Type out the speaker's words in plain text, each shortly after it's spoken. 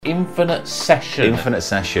Infinite Session. Infinite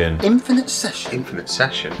Session. Infinite Session. Infinite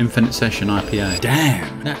Session. Infinite Session IPA.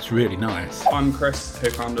 Damn, that's really nice. I'm Chris,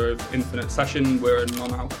 co-founder of Infinite Session. We're a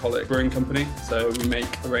non-alcoholic brewing company, so we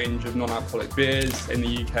make a range of non-alcoholic beers in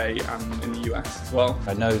the UK and in the US as well.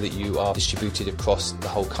 I know that you are distributed across the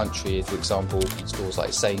whole country, for example, in stores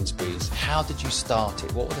like Sainsbury's. How did you start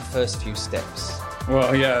it? What were the first few steps?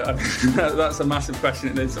 Well, yeah, that's a massive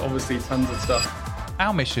question. There's obviously tons of stuff.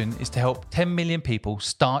 Our mission is to help 10 million people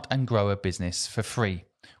start and grow a business for free.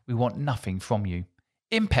 We want nothing from you.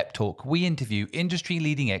 In Pep Talk, we interview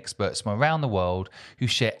industry-leading experts from around the world who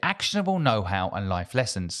share actionable know-how and life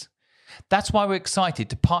lessons. That's why we're excited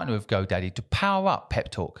to partner with GoDaddy to power up Pep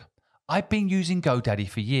Talk. I've been using GoDaddy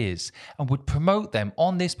for years and would promote them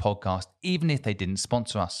on this podcast even if they didn't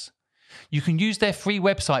sponsor us. You can use their free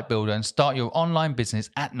website builder and start your online business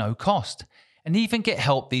at no cost, and even get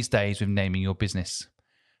help these days with naming your business.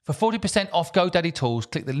 For 40% off GoDaddy tools,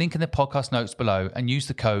 click the link in the podcast notes below and use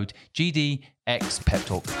the code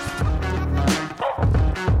GDXPepTalk.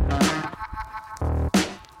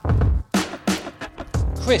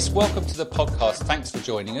 Chris, welcome to the podcast. Thanks for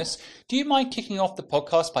joining us. Do you mind kicking off the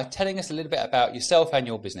podcast by telling us a little bit about yourself and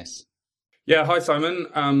your business? Yeah, hi Simon.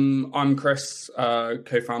 I'm Chris,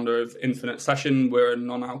 co-founder of Infinite Session. We're a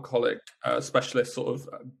non-alcoholic specialist sort of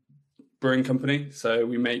brewing company. So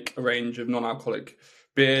we make a range of non-alcoholic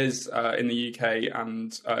beers in the UK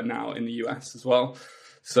and now in the US as well.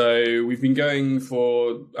 So we've been going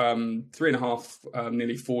for 3.5,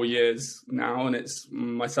 nearly 4 years now, and it's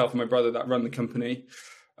myself and my brother that run the company.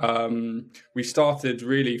 We started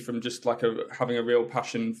really from just like having a real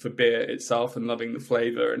passion for beer itself and loving the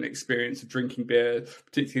flavour and experience of drinking beer,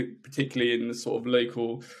 particularly in the sort of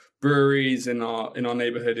local breweries in our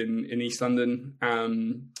neighbourhood in East London.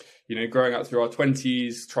 Growing up through our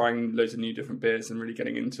 20s, trying loads of new different beers and really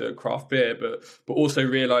getting into craft beer, but also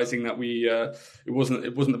realising that it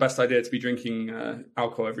wasn't the best idea to be drinking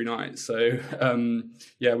alcohol every night. So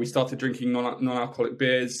we started drinking non-alcoholic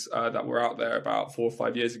beers that were out there about 4 or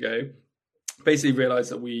 5 years ago. Basically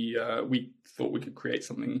realised that we thought we could create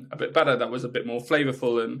something a bit better that was a bit more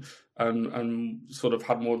flavourful and sort of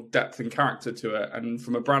had more depth and character to it. And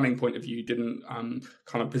from a branding point of view, didn't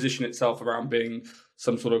kind of position itself around being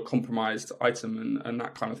some sort of compromised item and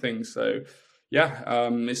that kind of thing. So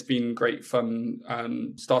it's been great fun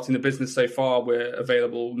starting the business so far. We're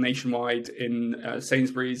available nationwide in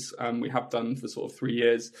Sainsbury's. We have done for sort of 3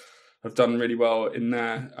 years. Have done really well in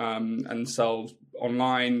there and sell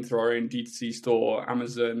online through our own D2C store,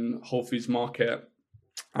 Amazon, Whole Foods Market.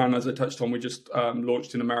 And as I touched on, we just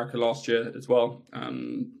launched in America last year as well.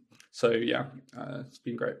 It's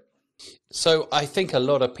been great. So I think a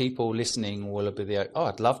lot of people listening will be like,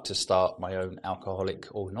 I'd love to start my own alcoholic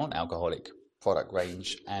or non-alcoholic product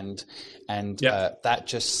range. And that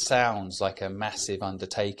just sounds like a massive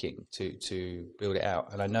undertaking to build it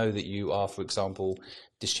out. And I know that you are, for example,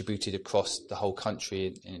 distributed across the whole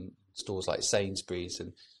country in stores like Sainsbury's,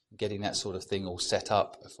 and getting that sort of thing all set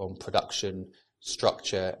up from production,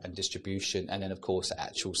 structure and distribution, and then of course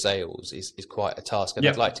actual sales is quite a task, and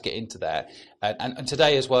I'd like to get into that. And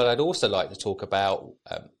today as well, I'd also like to talk about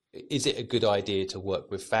is it a good idea to work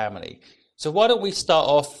with family? So why don't we start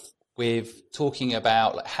off with talking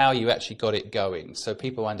about how you actually got it going, so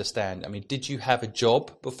people understand. I mean, did you have a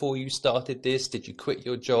job before you started this? Did you quit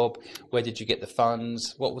your job? Where did you get the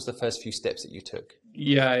funds? What was the first few steps that you took?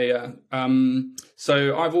 Yeah.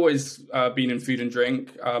 So I've always been in food and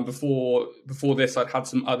drink. Before this, I'd had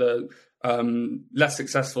some other less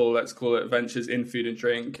successful, let's call it, ventures in food and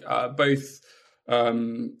drink. So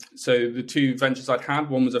the two ventures I'd had,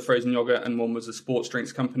 one was a frozen yogurt and one was a sports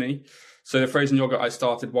drinks company. So the frozen yogurt I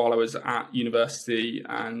started while I was at university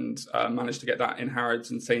and managed to get that in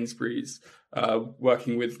Harrods and Sainsbury's,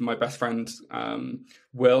 working with my best friend,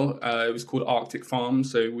 Will. It was called Arctic Farm.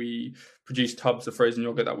 So we produced tubs of frozen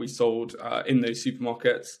yogurt that we sold in those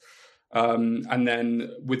supermarkets. And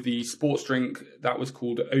then with the sports drink, that was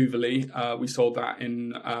called Overly. We sold that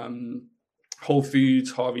in Whole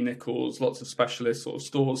Foods, Harvey Nichols, lots of specialist sort of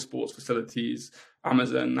stores, sports facilities,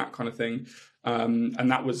 Amazon, that kind of thing.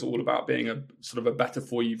 And that was all about being a sort of a better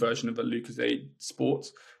for you version of a Lucozade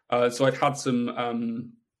Sports. So I'd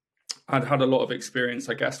had a lot of experience,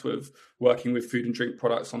 I guess, with working with food and drink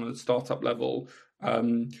products on a startup level.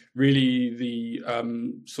 Really, the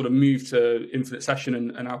sort of move to Infinite Session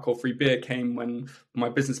and alcohol-free beer came when my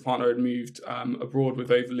business partner had moved abroad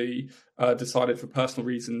with Overly, decided for personal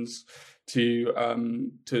reasons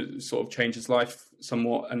to sort of change his life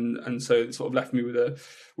somewhat, and so it sort of left me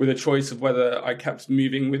with a choice of whether I kept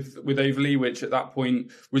moving with Overly, which at that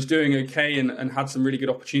point was doing okay and had some really good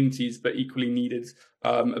opportunities, but equally needed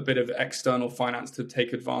a bit of external finance to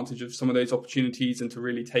take advantage of some of those opportunities and to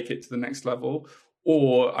really take it to the next level.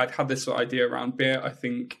 Or I'd had this idea around beer. I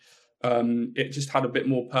think it just had a bit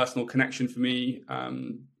more personal connection for me.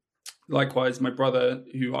 Likewise, my brother,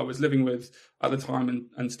 who I was living with at the time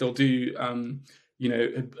and still do,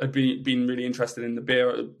 had been really interested in the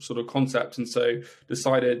beer sort of concept, and so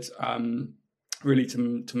decided really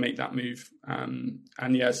to make that move.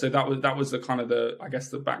 So that was the kind of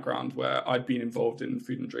the background where I'd been involved in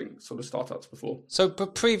food and drink sort of startups before. So,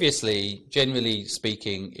 but previously, generally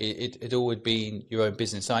speaking, it always been your own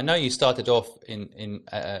business. So I know you started off in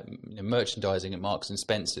merchandising at Marks and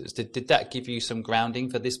Spencer's. Did that give you some grounding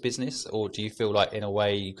for this business, or do you feel like in a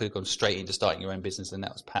way you could have gone straight into starting your own business and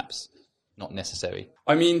that was perhaps not necessary?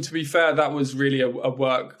 I mean, to be fair, that was really a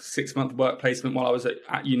 6-month work placement while I was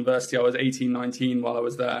at university. I was 18, 19 while I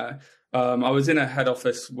was there. I was in a head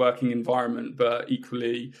office working environment, but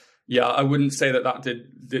equally, I wouldn't say that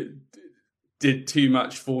did too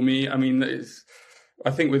much for me. I mean, I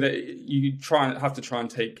think with it, you have to try and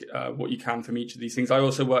take what you can from each of these things. I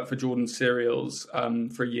also worked for Jordan Cereals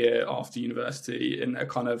for a year after university in a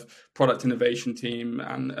kind of product innovation team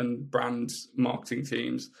and brand marketing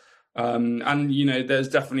teams. There's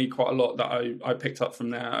definitely quite a lot that I picked up from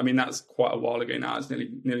there. I mean, that's quite a while ago now. It's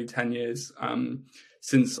nearly 10 years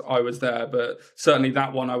since I was there, but certainly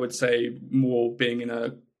that one, I would say, more being in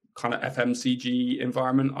a kind of FMCG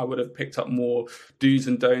environment, I would have picked up more do's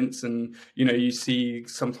and don'ts. And, you see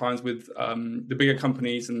sometimes with the bigger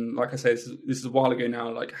companies, and like I say, this is a while ago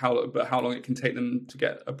now, like how long it can take them to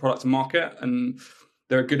get a product to market. And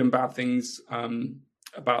there are good and bad things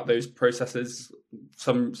about those processes.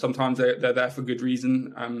 Sometimes they're there for good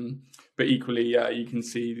reason, but equally, you can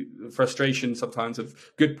see the frustration sometimes of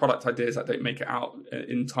good product ideas that don't make it out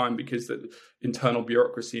in time because the internal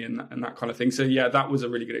bureaucracy and that kind of thing. So that was a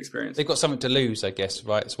really good experience. They've got something to lose, I guess,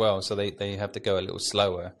 right, as well. So they have to go a little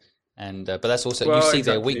slower. And but that's also you see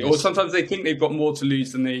their weakness. Or sometimes they think they've got more to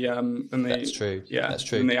lose than they. That's true. Yeah, that's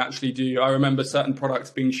true. Than they actually do. I remember certain products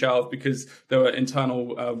being shelved because there were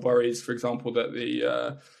internal worries. For example, that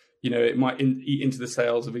it might eat into the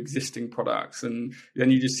sales of existing products, and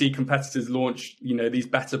then you just see competitors launch these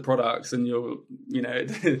better products, and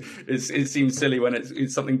it seems silly when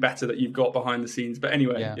it's something better that you've got behind the scenes. But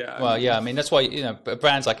anyway, I mean that's why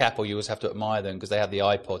brands like Apple, you always have to admire them because they have the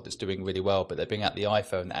iPod that's doing really well, but they bring out the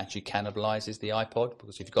iPhone that actually cannibalizes the iPod,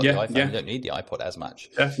 because if you've got the iPhone, you don't need the iPod as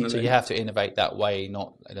much. Definitely. So you have to innovate that way,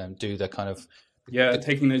 not do the kind of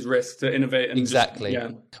taking those risks to innovate. And exactly.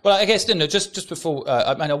 Well, I guess just before,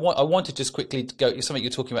 I want to just quickly go. Something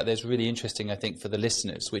you're talking about there is really interesting, I think, for the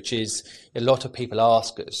listeners, which is a lot of people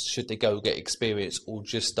ask us, should they go get experience or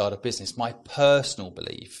just start a business? My personal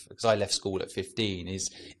belief, because I left school at 15, is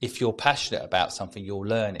if you're passionate about something, you'll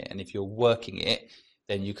learn it, and if you're working it,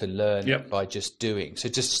 then you can learn it by just doing. So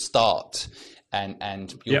just start.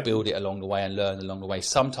 And you'll build it along the way and learn along the way.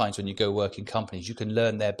 Sometimes when you go work in companies, you can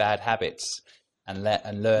learn their bad habits and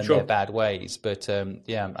learn their bad ways. But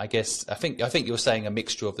I think you're saying a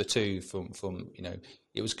mixture of the two. From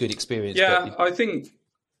it was good experience. I think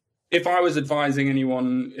if I was advising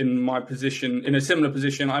anyone in my position, in a similar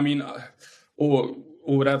position, I mean, or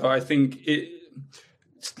whatever, I think it,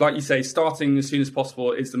 like you say, starting as soon as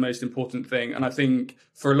possible is the most important thing. And I think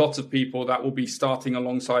for a lot of people, that will be starting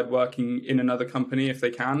alongside working in another company if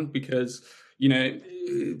they can, because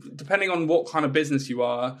depending on what kind of business you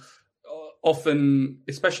are, often,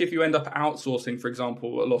 especially if you end up outsourcing, for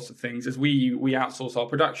example, a lot of things, as we outsource our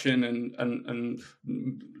production and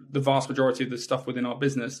the vast majority of the stuff within our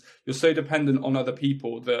business, you're so dependent on other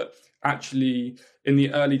people that actually in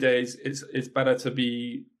the early days, it's better to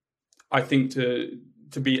be, I think, to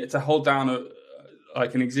hold down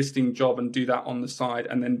an existing job and do that on the side,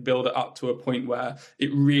 and then build it up to a point where it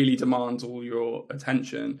really demands all your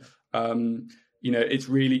attention. It's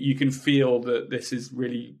really, you can feel that this is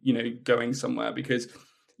really, going somewhere, because,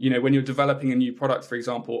 when you're developing a new product, for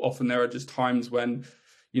example, often there are just times when,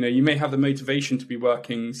 you may have the motivation to be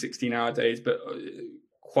working 16-hour days, but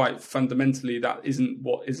quite fundamentally, that isn't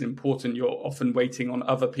what is important. You're often waiting on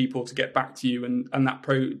other people to get back to you, and that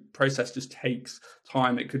process just takes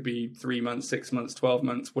time. It could be 3 months, 6 months, 12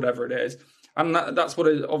 months, whatever it is. And that's what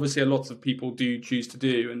obviously a lot of people do choose to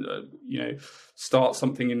do, and start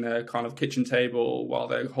something in their kind of kitchen table while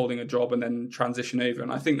they're holding a job and then transition over.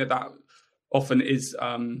 And I think that often is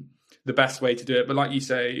the best way to do it. But like you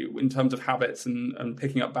say, in terms of habits and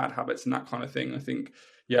picking up bad habits and that kind of thing, I think,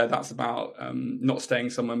 yeah, that's about not staying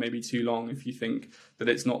somewhere maybe too long if you think that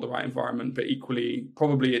it's not the right environment. But equally,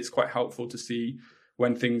 probably it's quite helpful to see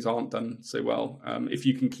when things aren't done so well, if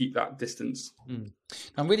you can keep that distance.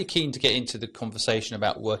 I'm really keen to get into the conversation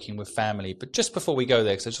about working with family, but just before we go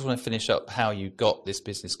there, because I just want to finish up how you got this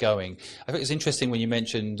business going. I think it's interesting when you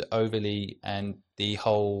mentioned Overly and the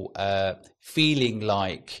whole feeling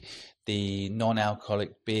like the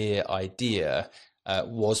non-alcoholic beer idea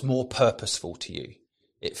was more purposeful to you.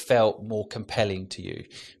 It felt more compelling to you.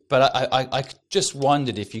 But I just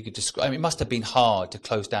wondered if you could describe, I mean, it must have been hard to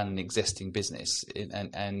close down an existing business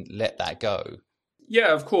and let that go.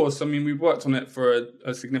 Yeah, of course. I mean, we've worked on it for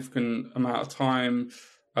a significant amount of time.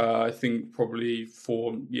 I think probably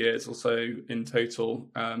 4 years or so in total.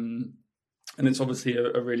 And it's obviously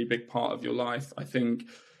a really big part of your life. I think,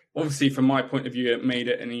 obviously, from my point of view, it made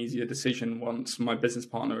it an easier decision once my business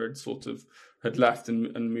partner had left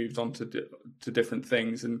and moved on to different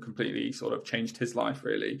things and completely sort of changed his life,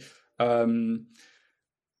 really.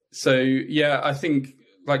 So, yeah, I think,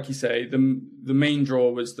 like you say, the main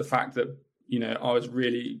draw was the fact that, you know, I was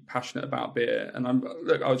really passionate about beer, and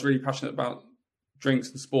I was really passionate about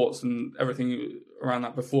drinks and sports and everything around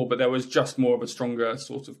that before, but there was just more of a stronger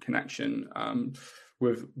sort of connection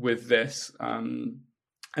with this. And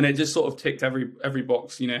it just sort of ticked every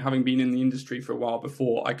box. You know, having been in the industry for a while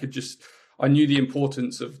before, I knew the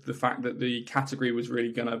importance of the fact that the category was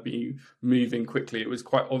really going to be moving quickly. It was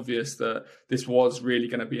quite obvious that this was really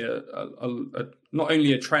going to be a not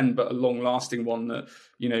only a trend, but a long-lasting one, that,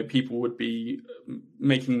 you know, people would be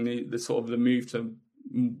making the sort of the move to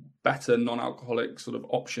better non-alcoholic sort of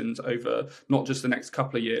options over not just the next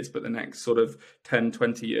couple of years, but the next sort of 10,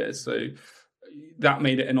 20 years. So that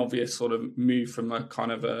made it an obvious sort of move from a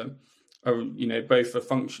kind of a you know, both a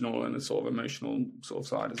functional and a sort of emotional sort of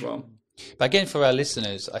side as well. But again, for our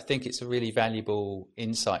listeners, I think it's a really valuable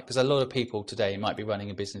insight, because a lot of people today might be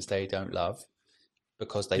running a business they don't love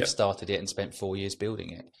because they've started it and spent 4 years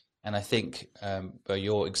building it. And I think by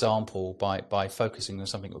your example, by focusing on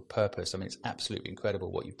something with purpose, I mean, it's absolutely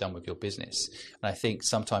incredible what you've done with your business. And I think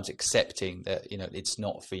sometimes accepting that, you know, it's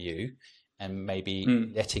not for you, and maybe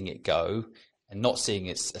letting it go and not seeing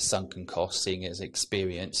it as a sunken cost, seeing it as an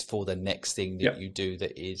experience for the next thing that you do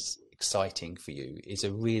that is exciting for you, is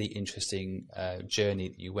a really interesting journey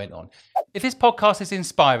that you went on. If this podcast is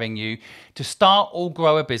inspiring you to start or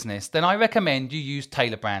grow a business, then I recommend you use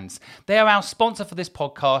Tailor Brands. They are our sponsor for this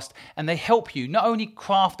podcast, and they help you not only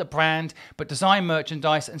craft a brand, but design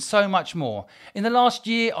merchandise and so much more. In the last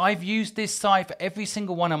year, I've used this site for every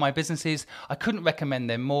single one of my businesses. I couldn't recommend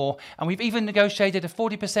them more. And we've even negotiated a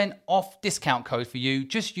 40% off discount code for you.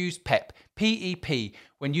 Just use PEP, PEP,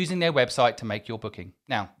 when using their website to make your booking.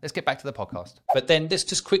 Now, let's get back to the podcast. But then let's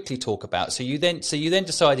just quickly talk about, so you then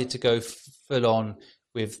decided to go full on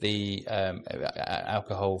with the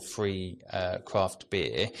alcohol-free craft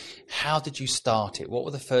beer. How did you start it? What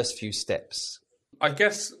were the first few steps? I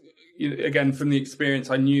guess, again, from the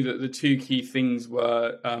experience, I knew that the two key things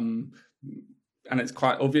were, and it's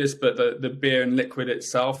quite obvious, but the beer and liquid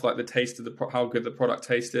itself, like the taste of how good the product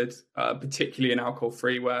tasted, particularly in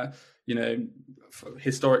alcohol-free, where, you know,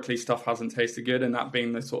 historically stuff hasn't tasted good, and that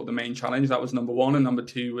being the sort of the main challenge. That was number one. And number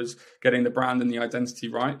two was getting the brand and the identity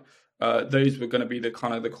right. Those were going to be the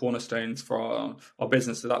kind of the cornerstones for our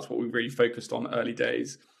business. So that's what we really focused on early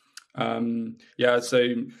days. So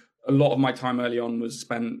a lot of my time early on was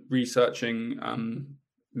spent researching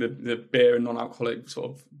the beer and non-alcoholic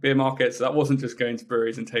sort of beer markets. So that wasn't just going to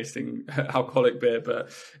breweries and tasting alcoholic beer, but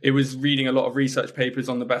it was reading a lot of research papers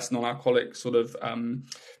on the best non-alcoholic sort of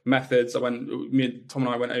methods. Tom and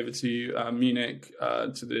I went over to Munich,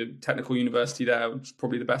 to the technical university there, which is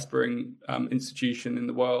probably the best brewing institution in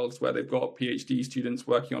the world, where they've got PhD students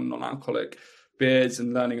working on non-alcoholic beers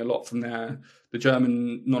and learning a lot from there. The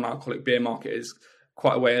German non-alcoholic beer market is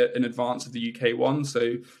quite a way in advance of the UK one,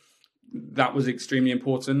 so that was extremely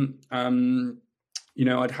important. You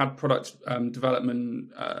know, I'd had product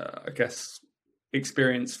development,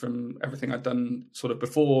 experience from everything I'd done sort of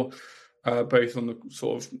before, both on the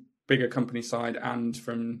sort of bigger company side and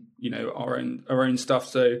from, you know, our own stuff.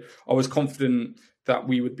 So I was confident that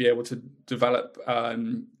we would be able to develop,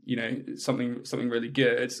 you know, something really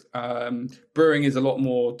good. Brewing is a lot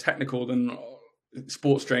more technical than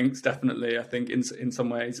sports drinks, definitely, I think in some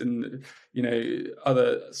ways, and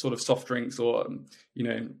other sort of soft drinks or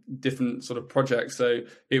different sort of projects. So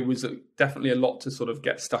it was definitely a lot to sort of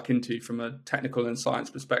get stuck into from a technical and science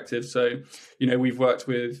perspective. So we've worked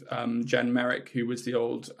with Jen Merrick, who was the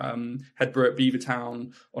old head brewer at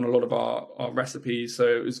Beavertown, on a lot of our recipes. So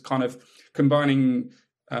it was kind of combining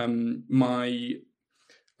my,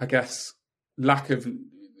 I guess, lack of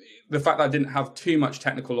the fact that I didn't have too much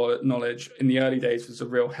technical knowledge in the early days was a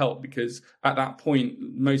real help, because at that point,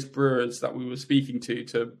 most brewers that we were speaking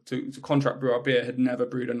to contract brew our beer had never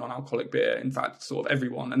brewed a non-alcoholic beer. In fact, sort of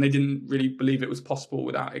everyone, and they didn't really believe it was possible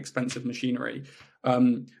without expensive machinery.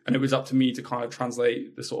 And it was up to me to kind of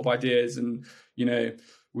translate the sort of ideas. And,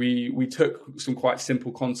 we took some quite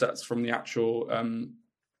simple concepts from the actual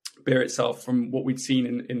beer itself, from what we'd seen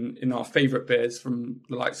in our favorite beers from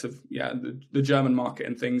the likes of the German market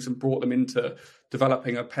and things, and brought them into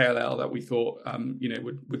developing a pale ale that we thought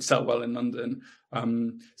would sell well in London.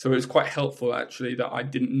 So it was quite helpful, actually, that I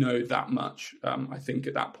didn't know that much, I think,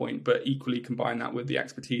 at that point, but equally combine that with the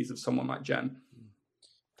expertise of someone like Jen.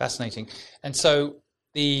 Fascinating. And so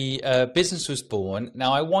the business was born.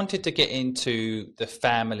 Now, I wanted to get into the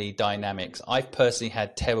family dynamics. I've personally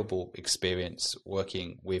had terrible experience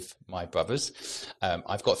working with my brothers.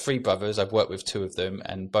 I've got 3 brothers. I've worked with 2 of them,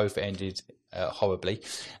 and both ended horribly.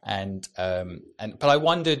 But I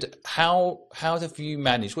wondered, how have you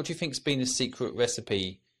managed? What do you think's been the secret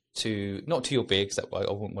recipe to, not to your beer, because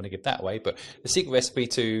I wouldn't want to give that away, but the secret recipe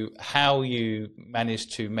to how you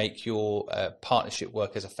managed to make your partnership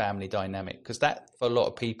work as a family dynamic? Because that, for a lot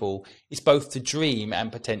of people, is both the dream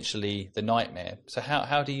and potentially the nightmare. So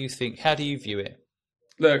how do you view it?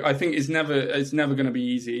 Look, I think it's never going to be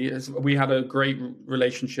easy. We had a great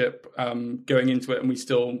relationship going into it, and we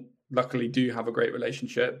still luckily do have a great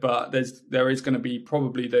relationship, but there is going to be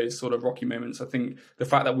probably those sort of rocky moments. I think the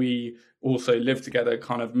fact that we also live together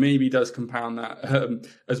kind of maybe does compound that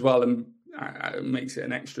as well, and makes it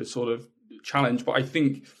an extra sort of challenge. But I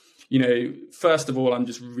think, first of all, I'm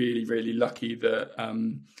just really, really lucky that,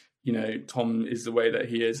 Tom is the way that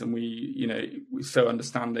he is, and we're so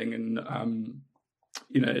understanding and,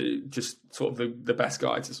 just sort of the best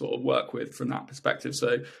guy to sort of work with from that perspective.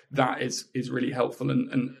 So that is really helpful.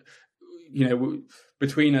 And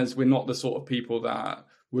between us, we're not the sort of people that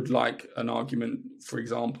would like an argument, for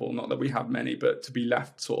example, not that we have many, but to be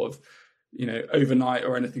left sort of, overnight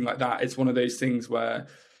or anything like that. It's one of those things where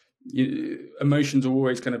emotions are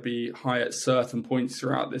always going to be high at certain points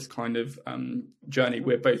throughout this kind of journey.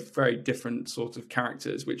 We're both very different sorts of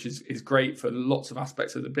characters, which is great for lots of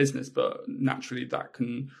aspects of the business, but naturally that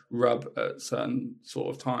can rub at certain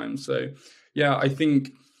sort of times. So yeah, I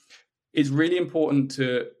think it's really important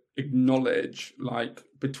to acknowledge, like,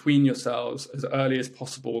 between yourselves as early as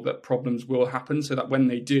possible that problems will happen, so that when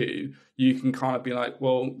they do, you can kind of be like,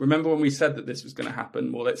 well, remember when we said that this was going to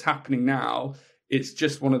happen? Well, it's happening now. It's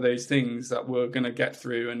just one of those things that we're going to get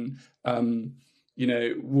through, and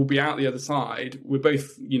we'll be out the other side. We're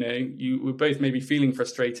both, we're both maybe feeling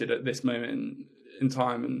frustrated at this moment in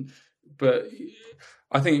time, but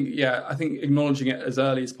I think acknowledging it as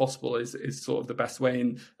early as possible is sort of the best way,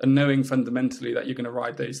 and knowing fundamentally that you're going to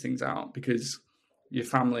ride those things out because your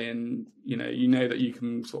family, and you know that you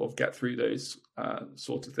can sort of get through those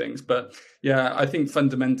sort of things. But yeah, I think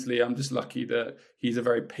fundamentally I'm just lucky that he's a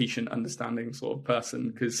very patient, understanding sort of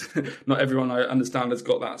person, because not everyone I understand has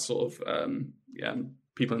got that sort of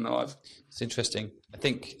people in their lives. It's interesting. I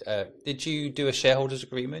think did you do a shareholders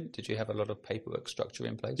agreement? Did you have a lot of paperwork structure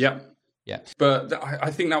in place? Yeah. Yeah, but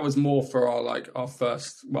I think that was more for our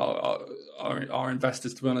first, our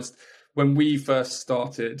investors, to be honest. When we first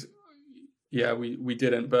started, we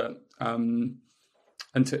didn't, but not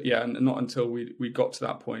until we got to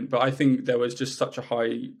that point. But I think there was just such a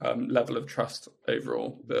high level of trust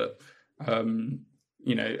overall that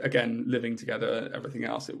again, living together, everything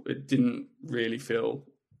else, it didn't really feel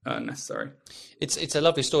necessary. It's a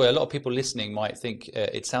lovely story. A lot of people listening might think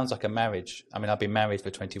it sounds like a marriage. I mean, I've been married for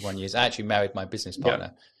 21 years. I actually married my business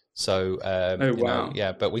partner. Yeah. So, wow.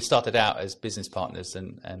 But we started out as business partners,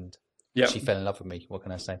 and she fell in love with me. What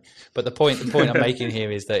can I say? But the point I'm making here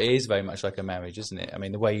is that it is very much like a marriage, isn't it? I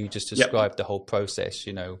mean, the way you just described the whole process,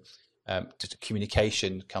 just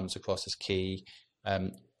communication comes across as key.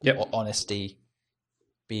 Honesty,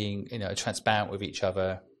 being transparent with each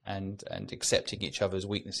other, and accepting each other's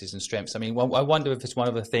weaknesses and strengths. I mean, I wonder if it's one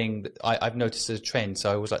of the things that I've noticed as a trend,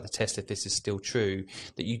 so I always like to test if this is still true,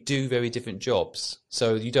 that you do very different jobs.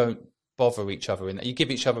 So you don't bother each other, and you give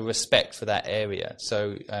each other respect for that area.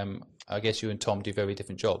 So I guess you and Tom do very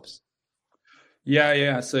different jobs.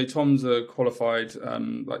 Yeah. So Tom's a qualified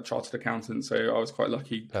like chartered accountant. So I was quite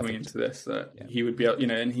lucky coming into this that he would be,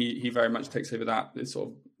 and he very much takes over that. It's sort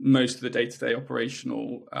of most of the day-to-day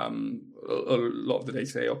operational, a lot of the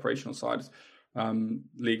day-to-day operational side,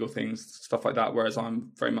 legal things, stuff like that. Whereas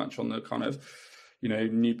I'm very much on the kind of,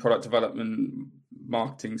 new product development,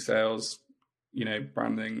 marketing, sales,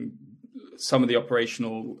 branding, some of the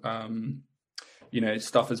operational,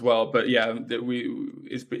 stuff as well. But yeah,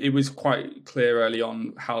 it was quite clear early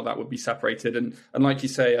on how that would be separated. And like you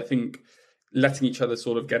say, I think letting each other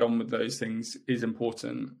sort of get on with those things is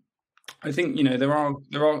important. I think, there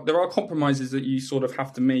are compromises that you sort of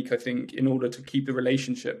have to make, I think, in order to keep the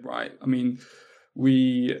relationship right. I mean,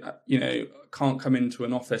 we, can't come into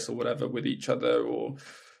an office or whatever with each other or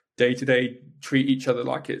day-to-day treat each other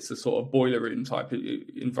like it's a sort of boiler room type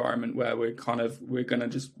environment where we're going to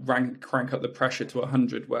just crank up the pressure to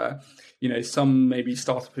 100, where, some maybe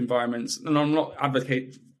startup environments, and I'm not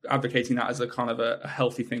advocating that as a kind of a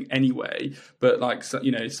healthy thing anyway, but like,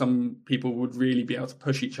 some people would really be able to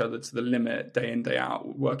push each other to the limit day in, day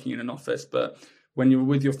out working in an office. But when you're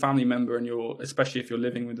with your family member and especially if you're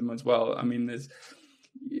living with them as well, I mean, there's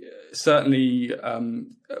certainly,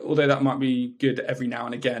 although that might be good every now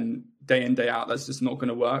and again, day in, day out, that's just not going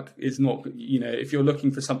to work. It's not, if you're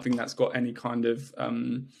looking for something that's got any kind of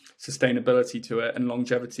sustainability to it and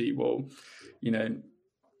longevity, well,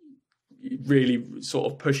 really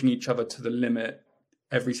sort of pushing each other to the limit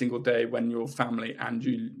every single day when you're family and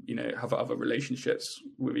you have other relationships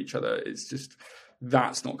with each other, it's just,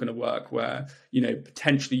 that's not going to work. Where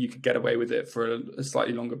potentially you could get away with it for a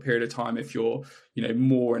slightly longer period of time if you're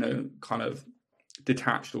more in a kind of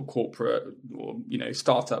detached or corporate or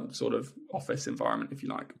startup sort of office environment, if you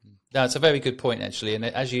like. No, it's a very good point, actually. And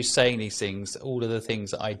as you're saying these things, all of the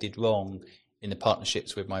things that I did wrong in the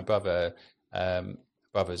partnerships with my brothers have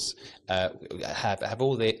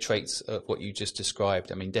all the traits of what you just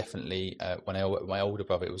described. I mean, definitely when my older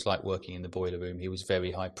brother, it was like working in the boiler room. He was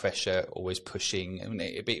very high pressure, always pushing, and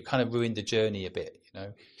it kind of ruined the journey a bit,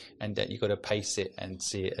 and you got to pace it and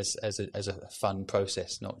see it as a fun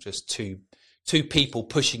process, not just two people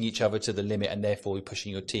pushing each other to the limit and therefore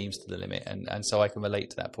pushing your teams to the limit. And so I can relate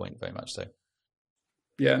to that point very much so.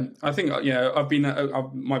 Yeah, I think, I've been,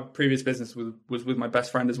 my previous business was with my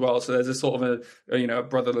best friend as well. So there's a sort of a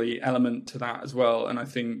brotherly element to that as well. And I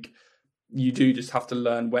think you do just have to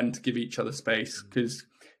learn when to give each other space, because,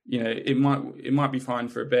 it might be fine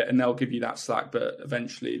for a bit and they'll give you that slack, but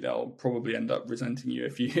eventually they'll probably end up resenting you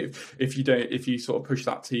if you sort of push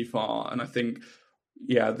that too far. And I think,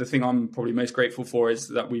 the thing I'm probably most grateful for is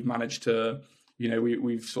that we've managed to,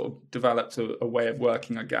 we've sort of developed a way of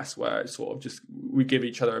working, I guess, where it's sort of just, we give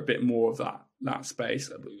each other a bit more of that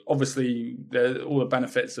space. Obviously, there's all the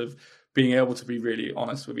benefits of being able to be really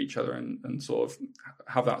honest with each other and sort of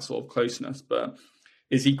have that sort of closeness, but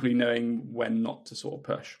is equally knowing when not to sort of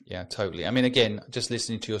push. Yeah, totally. I mean, again, just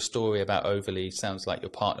listening to your story about Overly, sounds like your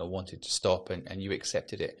partner wanted to stop and you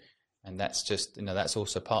accepted it. And that's just, that's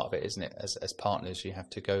also part of it, isn't it? As partners, you have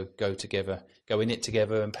to go together, go in it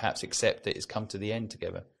together, and perhaps accept that it's come to the end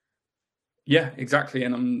together. Yeah, exactly.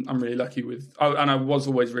 And I'm really lucky and I was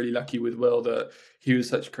always really lucky with Will, that he was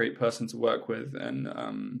such a great person to work with. And,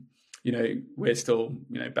 we're still,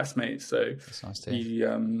 best mates. So that's nice to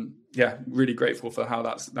hear. Really grateful for how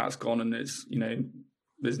that's gone. And it's,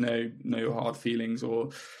 there's no hard feelings or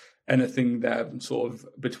anything there sort of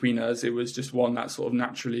between us. It was just one that sort of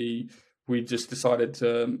naturally we just decided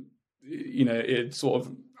to, it sort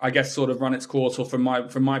of, I guess, sort of run its course. Or from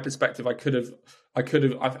my perspective, I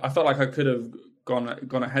felt like I could have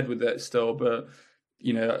gone ahead with it still, but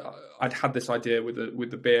I'd had this idea with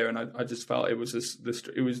the beer, and I just felt it was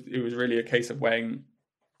it was really a case of weighing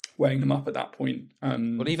them up at that point.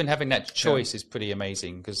 Well, even having that choice is pretty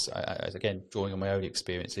amazing, because again, drawing on my own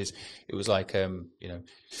experiences, it was like,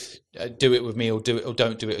 do it with me or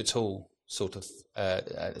don't do it at all, sort of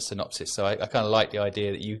synopsis. So I kind of like the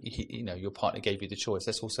idea that your partner gave you the choice.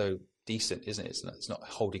 That's also decent, isn't it? It's not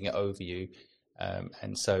holding it over you.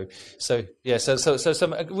 And so some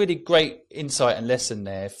really great insight and lesson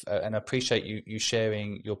there, and I appreciate you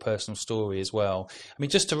sharing your personal story as well. I mean,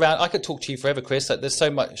 just to round, I could talk to you forever, Chris. There's so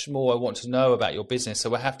much more I want to know about your business, so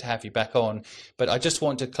we'll have to have you back on. But I just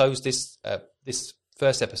want to close this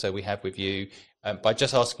first episode we have with you by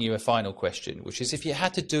just asking you a final question, which is, if you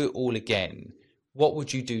had to do it all again, what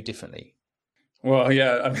would you do differently? Well,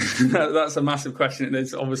 yeah, I mean, that's a massive question.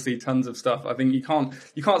 There's obviously tons of stuff. I think you can't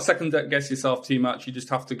second guess yourself too much. You just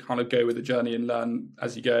have to kind of go with the journey and learn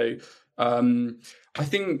as you go. I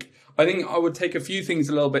think I would take a few things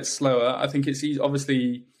a little bit slower. I think it's easy,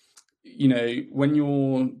 obviously, you know, when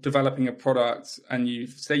you're developing a product and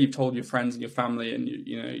you've told your friends and your family and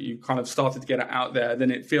you kind of started to get it out there, then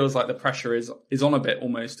it feels like the pressure is on a bit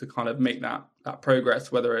almost to kind of make that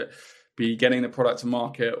progress, whether it be getting the product to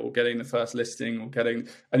market or getting the first listing or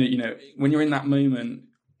and you know, when you're in that moment,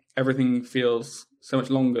 everything feels so much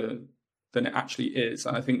longer than it actually is.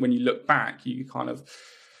 And I think when you look back, you kind of,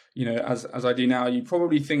 you know, as I do now, you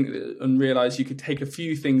probably think and realize you could take a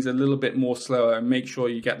few things a little bit more slower and make sure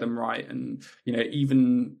you get them right. And, you know,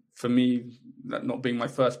 even for me, that not being my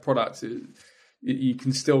first product, you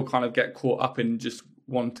can still kind of get caught up in just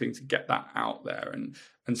wanting to get that out there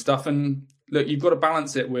and stuff. And look, you've got to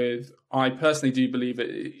balance it with, I personally do believe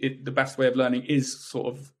the best way of learning is sort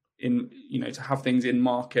of to have things in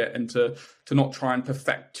market and to not try and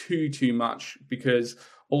perfect too much, because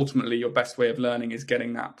ultimately your best way of learning is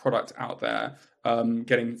getting that product out there,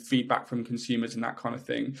 getting feedback from consumers and that kind of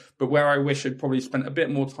thing. But where I wish I'd probably spent a bit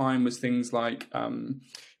more time was things like,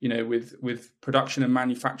 with production and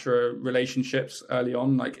manufacturer relationships early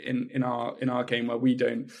on, like in our game where we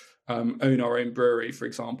don't own our own brewery, for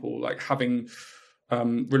example, like having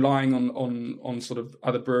relying on sort of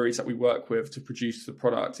other breweries that we work with to produce the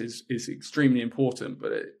product is extremely important,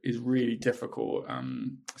 but it is really difficult,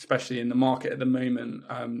 especially in the market at the moment.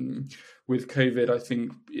 With COVID, I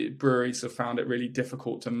think breweries have found it really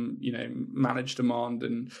difficult to, you know, manage demand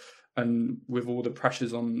and with all the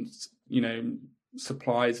pressures on, you know,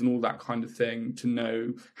 supplies and all that kind of thing, to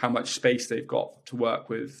know how much space they've got to work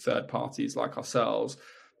with third parties like ourselves.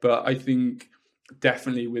 But I think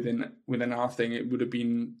definitely within our thing, it would have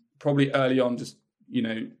been probably early on just, you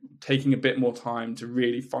know, taking a bit more time to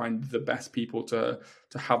really find the best people to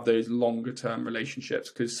have those longer term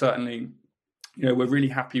relationships. Because certainly, you know, we're really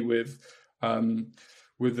happy with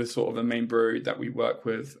the sort of the main brewery that we work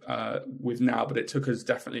with now, but it took us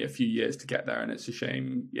definitely a few years to get there, and it's a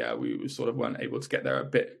shame. Yeah, we sort of weren't able to get there a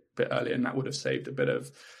bit earlier, and that would have saved a bit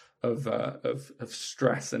of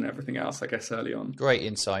stress and everything else, I guess, early on. Great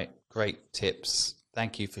insight, great tips.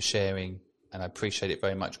 Thank you for sharing, and I appreciate it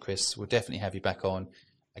very much, Chris. We'll definitely have you back on.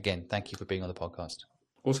 Again, thank you for being on the podcast.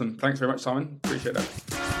 Awesome. Thanks very much, Simon. Appreciate it.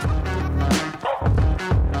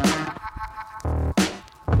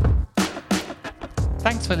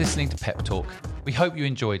 Thanks for listening to Pep Talk. We hope you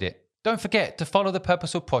enjoyed it. Don't forget to follow The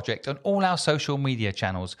Purposeful Project on all our social media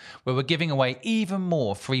channels, where we're giving away even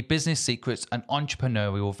more free business secrets and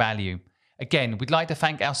entrepreneurial value. Again, we'd like to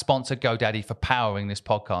thank our sponsor GoDaddy for powering this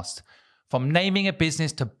podcast. From naming a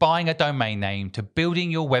business to buying a domain name to building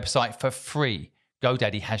your website for free,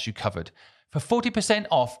 GoDaddy has you covered. For 40%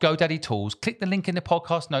 off GoDaddy tools, click the link in the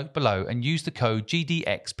podcast note below and use the code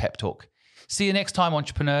GDXPepTalk. See you next time,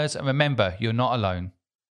 entrepreneurs, and remember, you're not alone.